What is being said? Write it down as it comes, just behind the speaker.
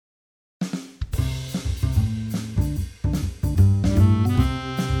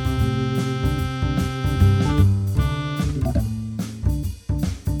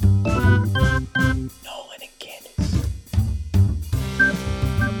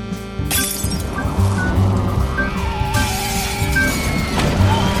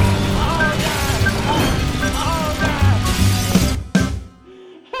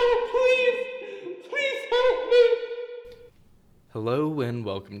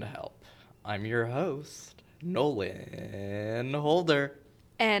welcome to Help. I'm your host, Nolan Holder.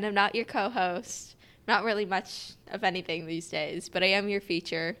 And I'm not your co-host. Not really much of anything these days, but I am your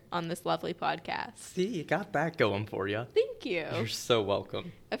feature on this lovely podcast. See, you got that going for you. Thank you. You're so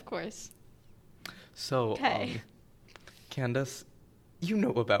welcome. Of course. So, Okay. Candace, you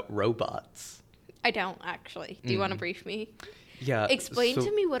know about robots. I don't, actually. Do you want to brief me? Yeah. Explain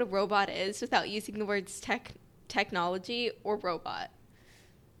to me what a robot is without using the words technology or robot.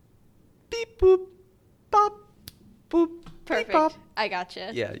 Beep, boop, bop, boop, Perfect. beep, bop. I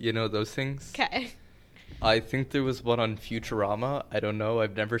gotcha. Yeah, you know those things? Okay. I think there was one on Futurama. I don't know.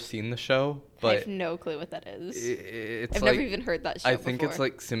 I've never seen the show, I but have no clue what that is. it's I've like, never even heard that show I before. think it's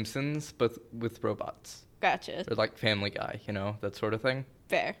like Simpsons, but with robots. Gotcha. Or like Family Guy, that sort of thing.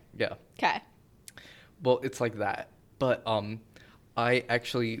 Fair. Yeah. Okay. Well, it's like that. But I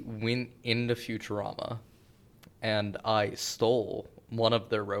actually went into Futurama and I stole one of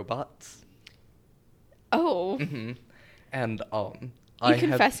their robots. Oh. Mm-hmm. And You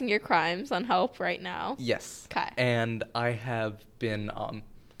confessing your crimes on Help right now? Yes. Okay. And I have been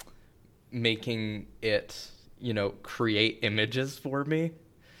making it, create images for me.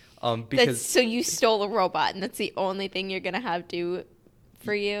 Because So you stole a robot, and that's the only thing you're going to have do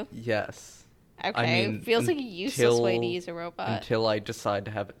for you? yes. Okay. I mean, Feels like a useless way to use a robot. Until I decide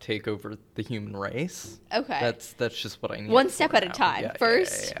to have it take over the human race. Okay. That's just what I need. One step at a now. time. Yeah,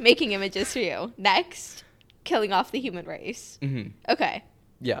 First, yeah. making images for you. Next, killing off the human race. Mm-hmm. Okay.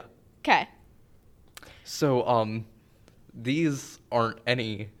 Yeah. Okay. So, these aren't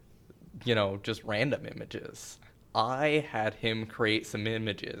any, just random images. I had him create some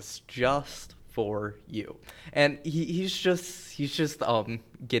images just for you. And he's just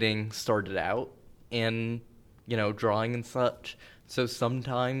getting started out in, drawing and such. So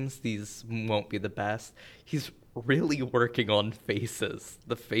sometimes these won't be the best. He's really working on faces.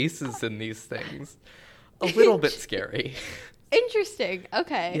 The faces in these things. A little bit scary. Interesting.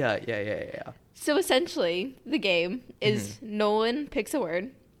 Okay. Yeah. So essentially, the game is Nolan picks a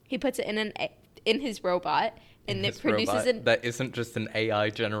word, he puts it in his robot, and it produces robot that isn't just an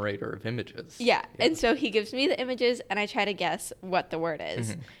AI generator of images. Yeah, and so he gives me the images, and I try to guess what the word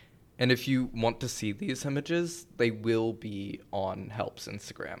is. And if you want to see these images, they will be on Help's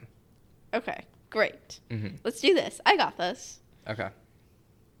Instagram. Okay, great. Let's do this. I got this. Okay.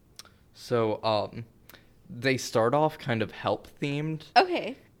 So, they start off kind of Help themed.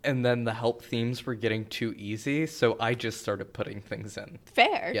 Okay, And then the Help themes were getting too easy, so I just started putting things in.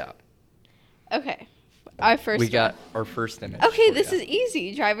 fair. Yeah. Okay, our first We one. got our first image. Okay, for this ya. is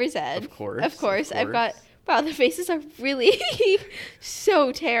easy. Driver's ed. Of course. Of course. I've got... Wow, the faces are really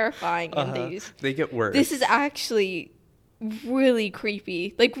so terrifying in these. They get worse. This is actually really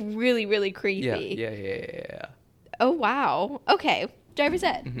creepy. Like, really, really creepy. Yeah. Oh, wow. Okay, driver's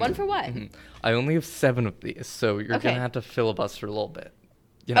ed. One for one. I only have 7 of these, so you're Okay. gonna have to filibuster a little bit.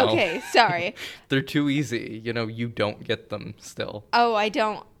 Okay, sorry. They're too easy. You don't get them still. Oh, I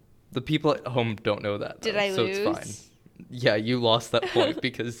don't... The people at home don't know that, Did though, I so lose? it's fine. Yeah, you lost that point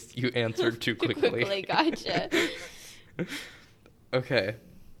because you answered too quickly. Gotcha. Okay.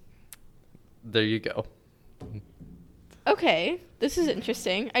 There you go. Okay, this is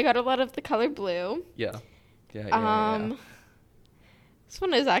interesting. I got a lot of the color blue. Yeah. This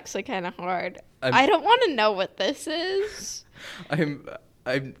one is actually kind of hard. I'm- I don't want to know what this is. I'm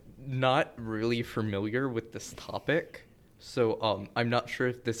not really familiar with this topic, so I'm not sure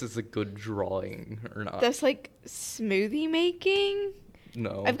if this is a good drawing or not. That's like smoothie making.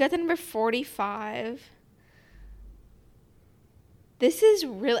 No. I've got the number 45. This is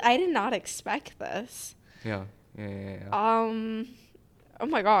really... I did not expect this. Yeah. Oh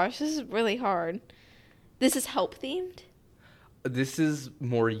my gosh, this is really hard. This is Help themed? This is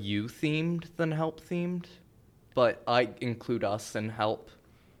more you themed than Help themed, but I include us in Help.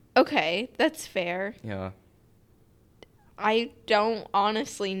 Okay, that's fair. Yeah. I don't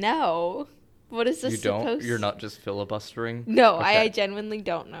honestly know. What is this You don't? supposed... You're not just filibustering? No, Okay. I genuinely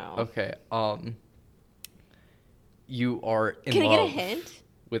don't know. Okay. You are in Can I get a love hint?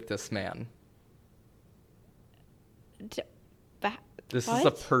 with this man. This What? is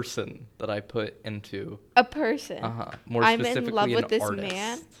a person that I put into. A person. More I'm specifically, in love with an this artist.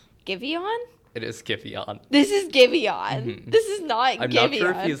 man. Giveon? It is Giveon. This is Giveon. This is not I'm Giveon. not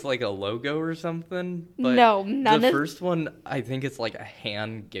sure if he's like a logo or something. But No, none the of- first one, I think it's like a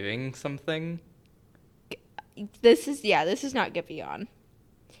hand giving something. This is not Giveon.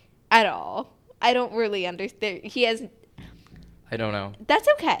 At all. I don't really understand. He has... I don't know. That's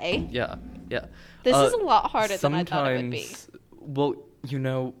okay. Yeah. This is a lot harder than I thought it would be. Well,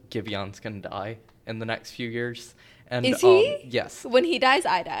 Giveon's gonna die in the next few years, And Is he? yes. When he dies,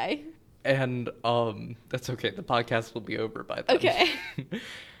 I die. And that's okay. The podcast will be over by then. Okay.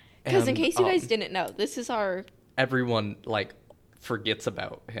 Because in And, case you guys didn't know, this is our... everyone like forgets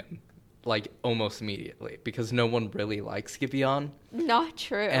about him like almost immediately because no one really likes Giveon. Not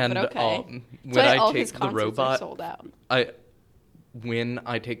true, And but okay. when So I all take his the concerts are robot, sold out. when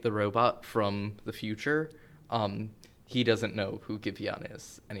I take the robot from the future, he doesn't know who Giveon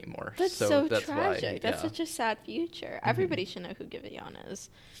is anymore. That's so that's tragic. why, That's yeah. such a sad future. Everybody should know who Giveon is.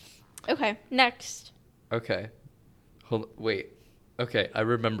 Okay, next. Okay. Wait. Okay, I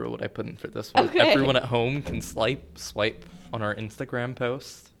remember what I put in for this one. Okay. Everyone at home can swipe on our Instagram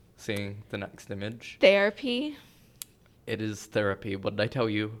post, seeing the next image. Therapy. It is therapy. What did I tell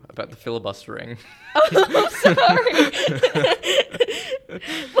you about the filibustering? Oh, sorry.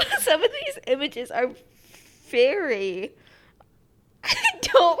 Well, some of these images are very...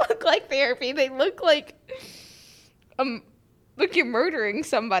 don't look like therapy. They look like you're murdering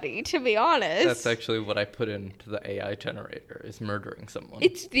somebody, to be honest. That's actually what I put into the AI generator, is murdering someone.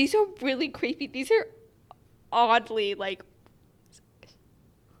 These are really creepy. These are oddly, like...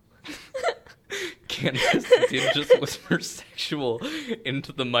 Candace did just whisper sexual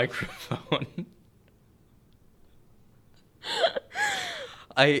into the microphone.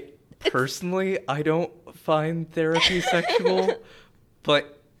 I don't find therapy sexual,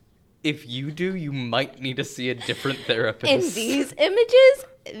 but if you do, you might need to see a different therapist. In these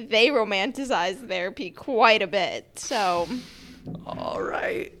images, they romanticize therapy quite a bit. So, all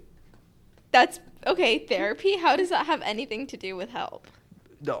right. that's okay. Therapy? How does that have anything to do with help?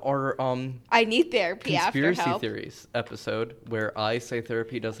 Our I need therapy after conspiracy help. theories episode where I say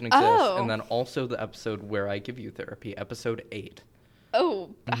therapy doesn't exist, Oh. and then also the episode where I give you therapy, episode 8.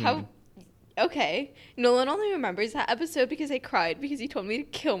 Oh, Mm-hmm. how? Okay. Nolan only remembers that episode because I cried because he told me to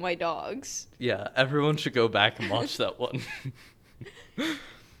kill my dogs. Yeah, everyone should go back and watch that one.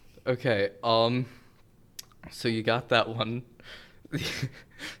 Okay, so you got that one.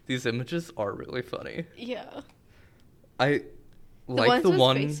 These images are really funny. Yeah. I The like ones the with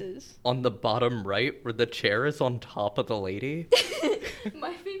one faces. on the bottom right where the chair is on top of the lady.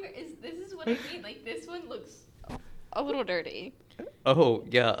 My favorite is this is what I mean. Like this one looks a little dirty. Oh,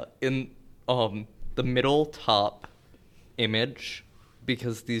 yeah, in the middle top image,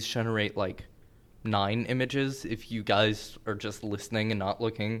 because these generate like 9 images if you guys are just listening and not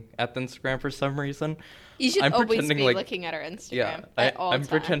looking at the Instagram for some reason. You should I'm always pretending be like- looking at our Instagram Yeah, at all I'm times.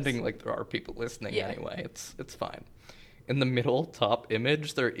 pretending like there are people listening Yeah. anyway. It's fine. In the middle top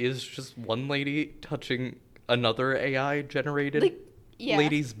image, there is just one lady touching another AI generated Like, yeah.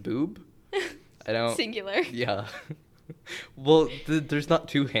 lady's boob. I don't. Singular. Yeah. Well, there's not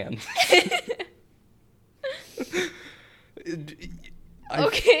 2 hands.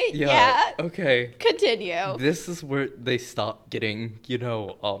 Okay, yeah. Okay. Continue. This is where they stop getting,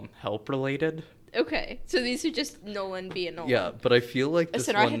 help related. Okay, so these are just Nolan being Nolan. Yeah, but I feel like this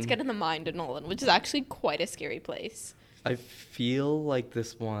So now I one. had to get in the mind of Nolan, which is actually quite a scary place. I feel like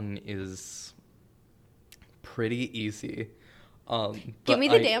this one is pretty easy. Give but me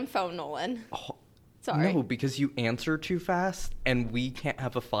the damn phone, Nolan. Oh, Sorry. No, because you answer too fast, and we can't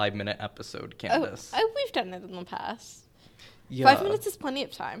have a 5-minute episode, Candace. We've done it in the past. Yeah, 5 minutes is plenty of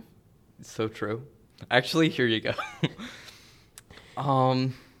time. So true. Actually, here you go.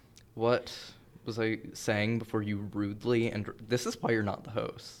 What was I saying before you rudely and this is why you're not the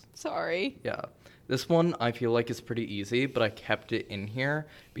host. Sorry. Yeah. This one I feel like is pretty easy, but I kept it in here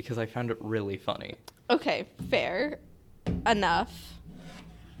because I found it really funny. Okay, fair enough.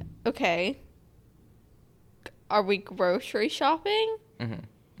 Okay. Are we grocery shopping?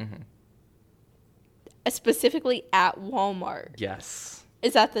 Mm-hmm. Mm-hmm. Specifically at Walmart. Yes.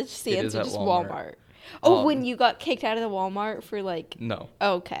 Is that the It is answer? at Just Walmart. Walmart. Oh, when Um, you got kicked out of the Walmart for like... No.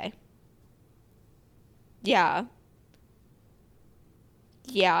 Okay. Yeah.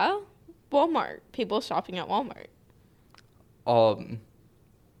 Yeah. Walmart. People shopping at Walmart.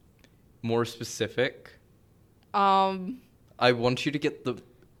 More specific. I I want you to get the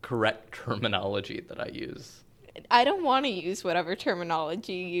correct terminology that I use. don't want to use whatever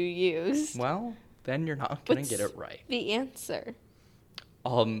terminology you use. Well, then you're not gonna What's get it right. the answer?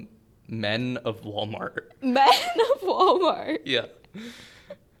 Men of Walmart. Men of Walmart. Yeah.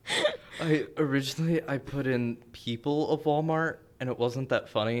 I put in people of Walmart and it wasn't that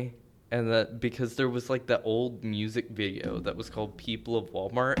funny. And that because there was like that old music video that was called People of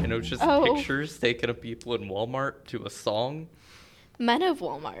Walmart and it was just Oh. pictures taken of people in Walmart to a song. Men of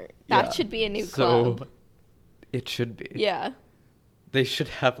Walmart. That Yeah. should be a new So club. it should be. Yeah. They should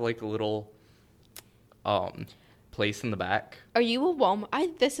have like a little place in the back. Are you a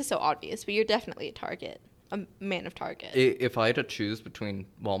Walmart? This is so obvious, but you're definitely a Target. a man of Target. If I had to choose between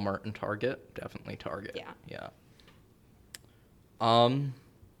Walmart and Target, definitely Target. Yeah.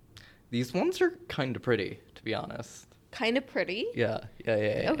 These ones are kind of pretty, to be honest. Kind of pretty? Yeah.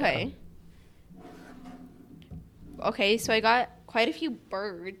 Okay. Okay, so I got quite a few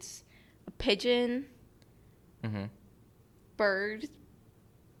birds. A pigeon. Mm-hmm. Bird.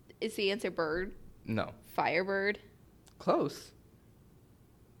 Is the answer bird? No. Firebird. Close.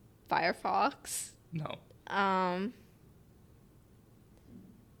 Firefox. No.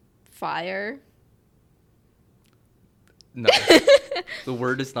 Fire. No. The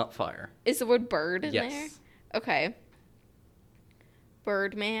word is not fire. Is the word bird in there? Yes. Okay.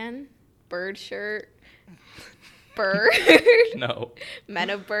 Birdman. Bird shirt. Bird. No. Men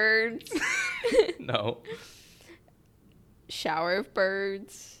of birds. No. Shower of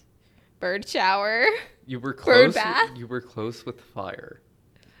birds. Bird shower. You were Bird close. bath? You were close with fire.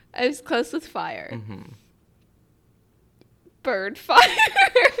 I was close with fire. Mm-hmm. Bird fire.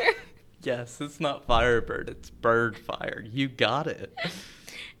 Yes, it's not Firebird. It's Bird Fire. You got it.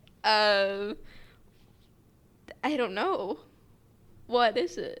 I don't know. What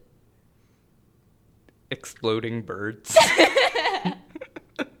is it? Exploding birds.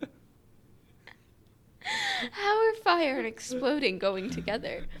 How are fire and exploding going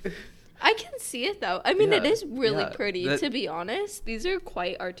together? I can see it though. I mean, it is really pretty, to be honest. These are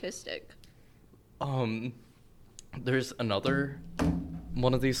quite artistic. There's another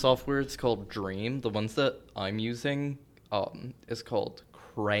one of these softwares called Dream. The ones that I'm using is called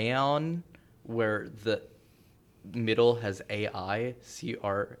Crayon, where the middle has AI,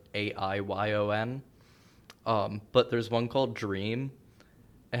 CRAIYON. But there's one called Dream,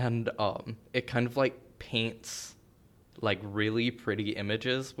 and it kind of like paints like really pretty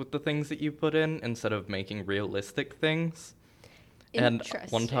images with the things that you put in instead of making realistic things. And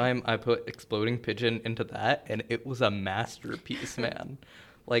one time I put exploding pigeon into that, and it was a masterpiece, man.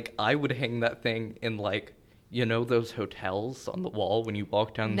 Like, I would hang that thing in, like, you know those hotels on the wall when you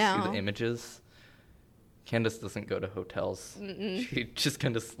walk down and see the images? Candace doesn't go to hotels. Mm-mm. She just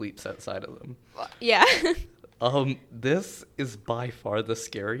kind of sleeps outside of them. Yeah. This is by far the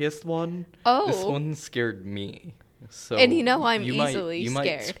scariest one. Oh. This one scared me. So and you know I'm easily scared. You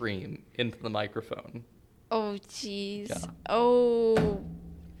might scream into the microphone. Oh, jeez. Yeah. Oh,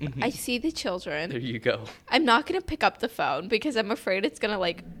 I see the children. There you go. I'm not going to pick up the phone because I'm afraid it's going to,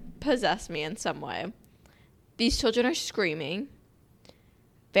 like, possess me in some way. These children are screaming.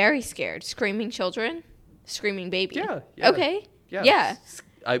 Very scared. Screaming children. Screaming baby. Yeah. Okay. Yeah.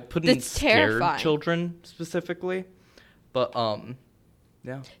 I put in scared terrifying. Children specifically. But,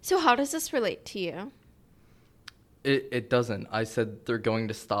 yeah. So how does this relate to you? It doesn't. I said they're going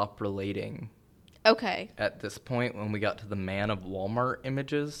to stop relating. Okay. At this point, when we got to the Man of Walmart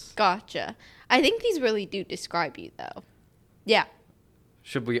images. Gotcha. I think these really do describe you, though. Yeah.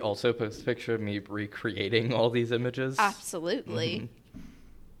 Should we also post a picture of me recreating all these images? Absolutely. Mm-hmm.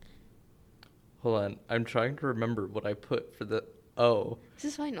 Hold on. I'm trying to remember what I put for the... Oh.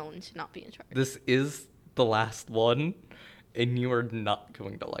 This is why Nolan should not be in charge. This is the last one, and you are not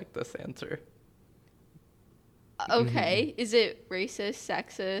going to like this answer. Okay. Mm-hmm. Is it racist,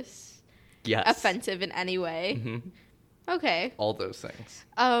 sexist? Yes. Offensive in any way? Mm-hmm. Okay. All those things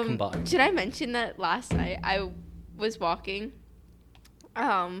combined. Should I mention that last night I was walking?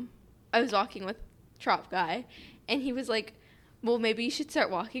 I was walking with Trop Guy, and he was like, well, maybe you should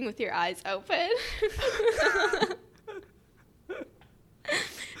start walking with your eyes open.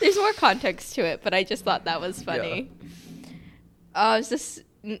 There's more context to it, but I just thought that was funny. Yeah. Is this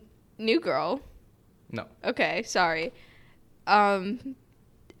new girl? No. Okay, sorry.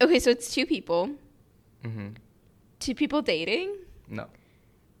 Okay, so it's two people. Mm-hmm. Two people dating? No.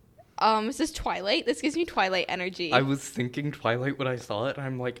 Is this Twilight? This gives me Twilight energy. I was thinking Twilight when I saw it, and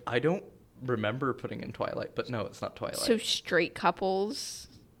I'm like, I don't remember putting in Twilight, but no, it's not Twilight. So straight couples?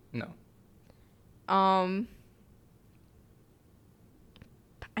 No. I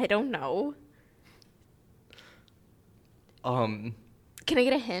don't know. Can I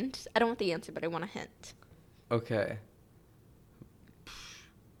get a hint? I don't want the answer, but I want a hint. Okay.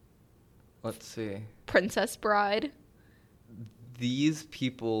 Let's see. Princess Bride? These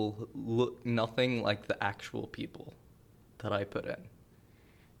people look nothing like the actual people that I put in.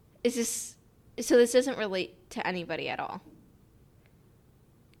 Is this... So this doesn't relate to anybody at all?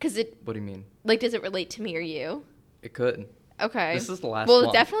 Because it... What do you mean? Like, does it relate to me or you? It could. Okay. This is the last one.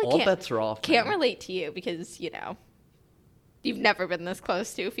 Well, definitely all bets are off. Can't relate to you because, you know, you've never been this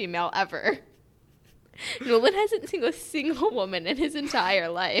close to a female ever. Nolan hasn't seen a single woman in his entire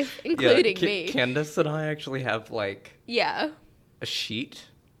life, including me. Candace and I actually have, like... Yeah. A sheet?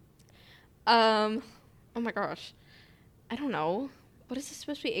 Oh my gosh. I don't know. What is this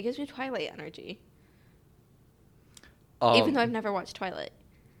supposed to be? It gives me Twilight energy. Even though I've never watched Twilight.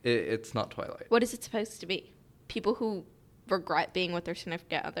 It's not Twilight. What is it supposed to be? People who regret being with their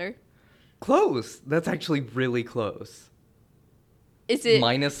significant other? Close. That's actually really close. Is it...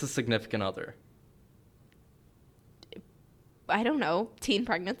 Minus the significant other. I don't know. Teen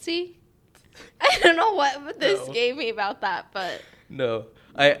pregnancy? I don't know what this gave me about that, but... No.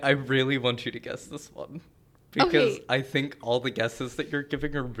 I really want you to guess this one. Because Okay. I think all the guesses that you're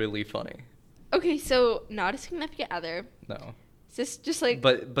giving are really funny. Okay, so not a significant other. No. Is this just like...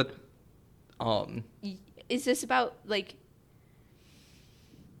 But Is this about, like...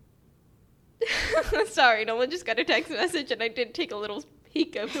 Sorry, no one just got a text message and I did take a little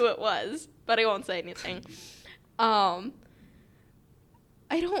peek of who it was, but I won't say anything. I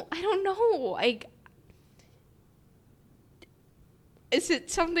don't know. Is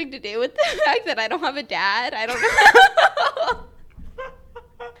it something to do with the fact that I don't have a dad? I don't know.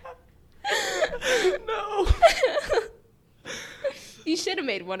 No. You should have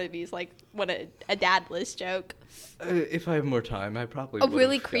made one of these, like, a dadless joke. If I have more time, I probably A would've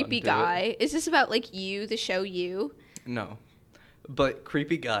really gotten creepy to guy. it. Is this about, like, You, the show You? No. But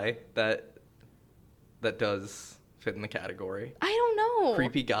creepy guy that does fit in the category. I don't know.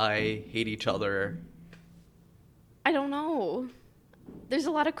 Creepy guy, hate each other. I don't know. There's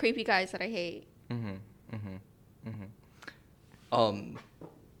a lot of creepy guys that I hate.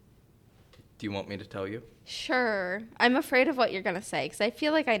 Do you want me to tell you? Sure. I'm afraid of what you're going to say because I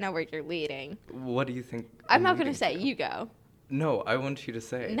feel like I know where you're leading. What do you think? I'm not going leading to say. You go. No, I want you to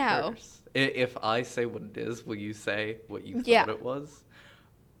say it No. first. If I say what it is, will you say what you Yeah. thought it was?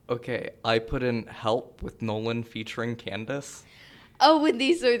 Okay, I put in Help with Nolan featuring Candace. Oh, and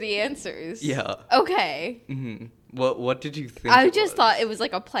these are the answers. Yeah. Okay. Mm-hmm. What did you think? I just thought it was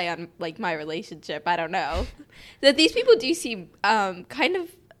like a play on like my relationship. I don't know. That these people do seem kind of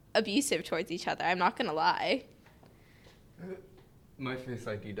abusive towards each other. I'm not going to lie. My Face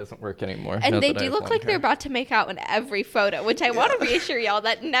ID doesn't work anymore. And now they that I do have look long like they're hair. about to make out in every photo, which I want to reassure y'all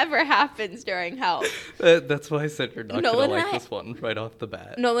that never happens during Help. That's why I said you're not Nolan gonna and like I- this one right off the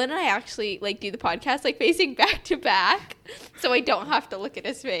bat. Nolan and I actually like do the podcast like facing back to back, so I don't have to look at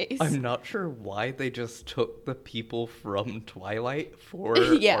his face. I'm not sure why they just took the people from Twilight for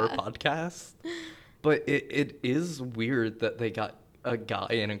Yeah. our podcast, but it is weird that they got a guy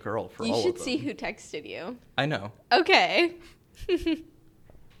and a girl for You all should of them. see who texted you. I know. Okay.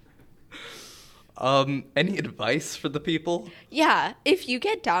 Any advice for the people? Yeah, if you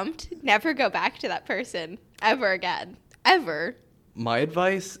get dumped, never go back to that person ever again. Ever. My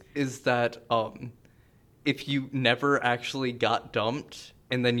advice is that if you never actually got dumped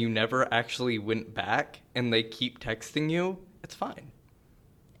and then you never actually went back and they keep texting you, it's fine.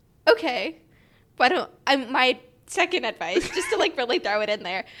 Okay. Why don't my second advice, just to like really throw it in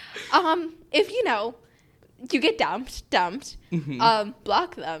there. If you get dumped,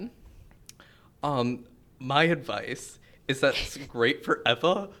 block them. My advice is that it's great for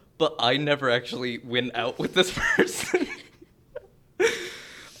Eva, but I never actually went out with this person.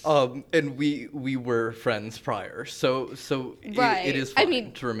 And we were friends prior, so Right. it is I fine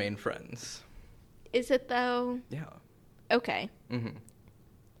mean- to remain friends. Is it though? Yeah. Okay. Mm-hmm.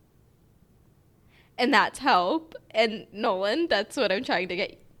 And that's Help. And Nolan, that's what I'm trying to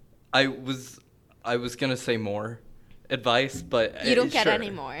get. I was gonna say more advice, but You don't get sure. any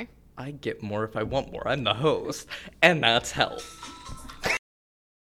more. I get more if I want more. I'm the host, and that's Help.